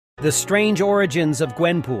The Strange Origins of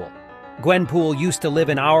Gwenpool. Gwenpool used to live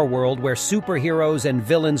in our world where superheroes and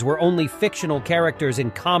villains were only fictional characters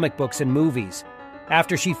in comic books and movies.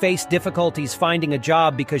 After she faced difficulties finding a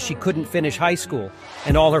job because she couldn't finish high school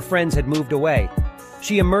and all her friends had moved away,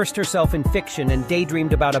 she immersed herself in fiction and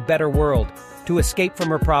daydreamed about a better world to escape from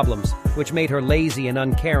her problems, which made her lazy and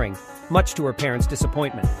uncaring, much to her parents'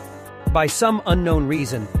 disappointment. By some unknown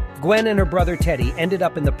reason, Gwen and her brother Teddy ended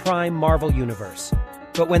up in the prime Marvel universe.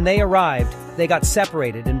 But when they arrived, they got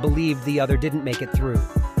separated and believed the other didn't make it through.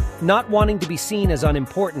 Not wanting to be seen as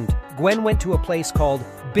unimportant, Gwen went to a place called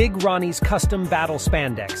Big Ronnie's Custom Battle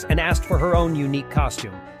Spandex and asked for her own unique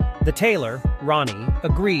costume. The tailor, Ronnie,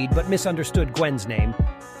 agreed but misunderstood Gwen's name,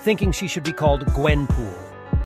 thinking she should be called Gwen Poole.